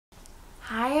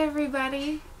Hi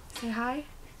everybody. Say hi.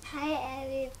 Hi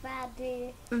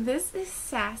everybody. This is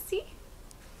Sassy.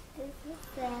 This is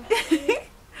Sassy.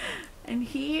 And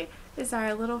he is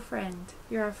our little friend.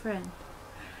 You're our friend.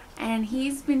 And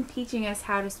he's been teaching us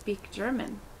how to speak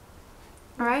German.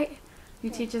 Alright? You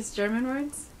teach us German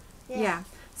words? Yeah.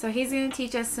 So he's going to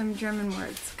teach us some German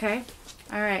words, okay?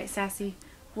 Alright, Sassy.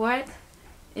 What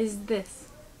is this?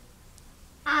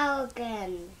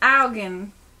 Augen.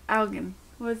 Augen. Augen.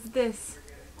 What's this?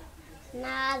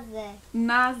 Nase.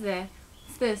 Nase.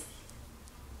 What's this?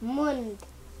 Mund.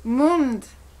 Mund.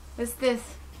 What's this?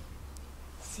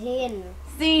 Zähne.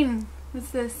 Zähne.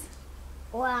 What's this?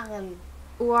 Ohren.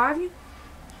 Ohren.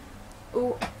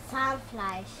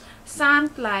 Zahnfleisch.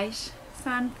 Zahnfleisch.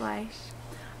 Zahnfleisch.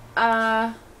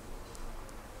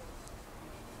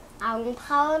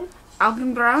 Augenbrauen.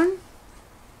 Augenbrauen.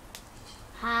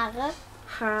 Haare.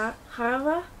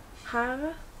 Haare.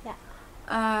 Haare.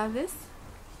 Ja. This.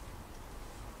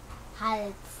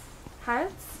 Hals.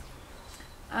 Hals.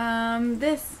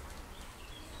 This.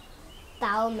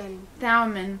 Daumen.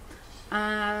 Daumen.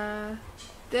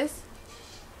 This.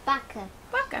 Backe.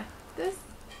 Backe. This.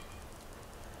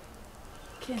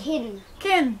 Kinn.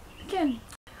 Kinn.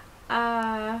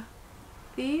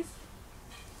 These.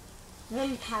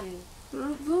 Wimpern.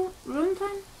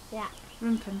 Wimpern? Ja.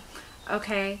 Wimpern.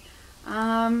 Okay.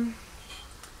 How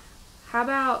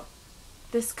about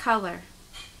this color?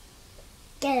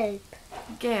 Gelb.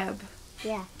 Gelb.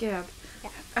 Ja. Gelb. Ja.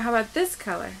 How about this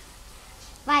color?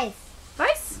 Weiß.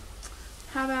 Weiß.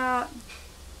 How about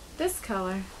this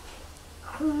color?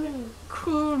 Grün.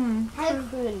 Grün.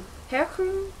 Hellgrün.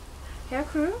 Hellgrün.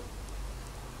 Hellgrün.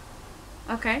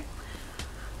 Okay.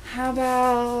 How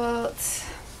about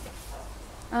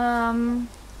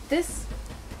this?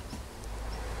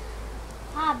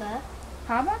 Farbe.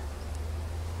 Farbe?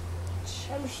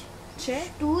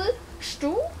 Stuhl.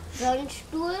 Stuhl?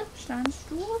 Sonnenstuhl.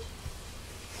 Standstuhl?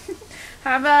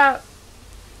 How about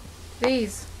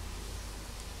these?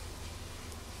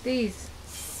 These.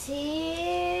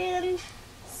 Zehn.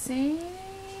 See?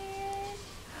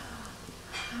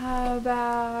 How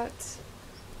about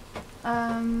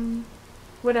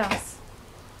what else?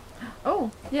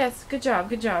 Oh, yes, good job.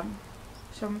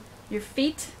 Show me your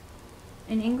feet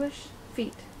in English.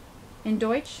 Feet. In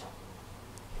Deutsch?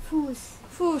 Fuß.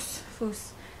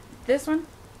 Fuß. This one?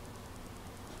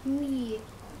 Knie.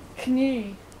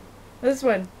 Knie. This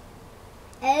one?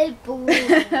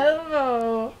 Ellbogen.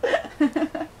 Elbow.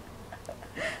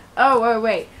 Oh,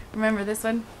 wait. Remember this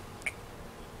one?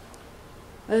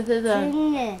 This is a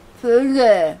Finger.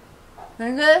 finger.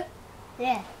 Finger?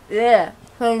 Yeah. Yeah,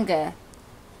 finger.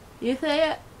 You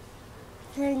say it?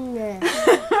 Finger.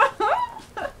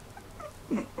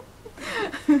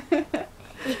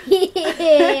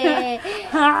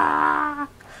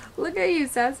 Look at you,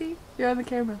 Sassy. You're on the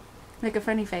camera. Make a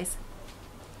funny face.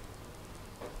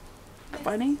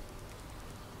 Funny?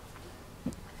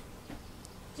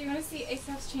 Do you want to see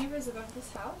Asaph's chambers above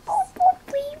this house?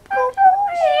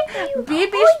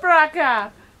 Bebe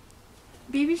Sprache.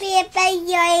 Bebe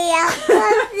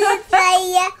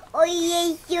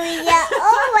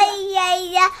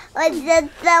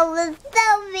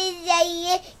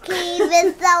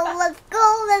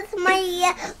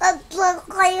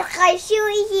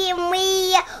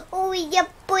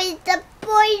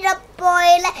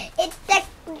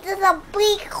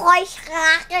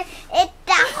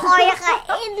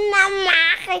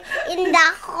in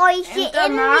der Räusche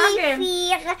in die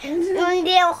Viere und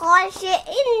die Räusche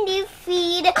in die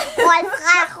Fiede.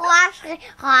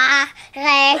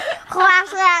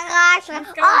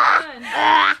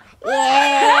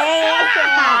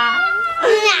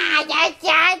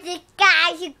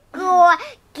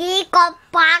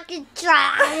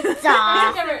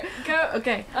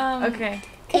 Okay. Okay.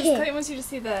 Because Clayton wants you to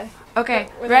see the... Okay.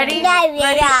 Where Ready?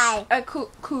 Ready?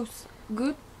 Kuss.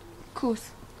 Good.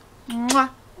 Kuss. Mwah.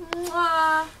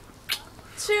 Mwah.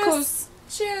 Tschüss. Kuss.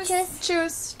 Tschüss.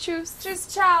 Tschüss. Tschüss. Tschüss.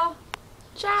 Ciao.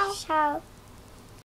 Ciao. Ciao.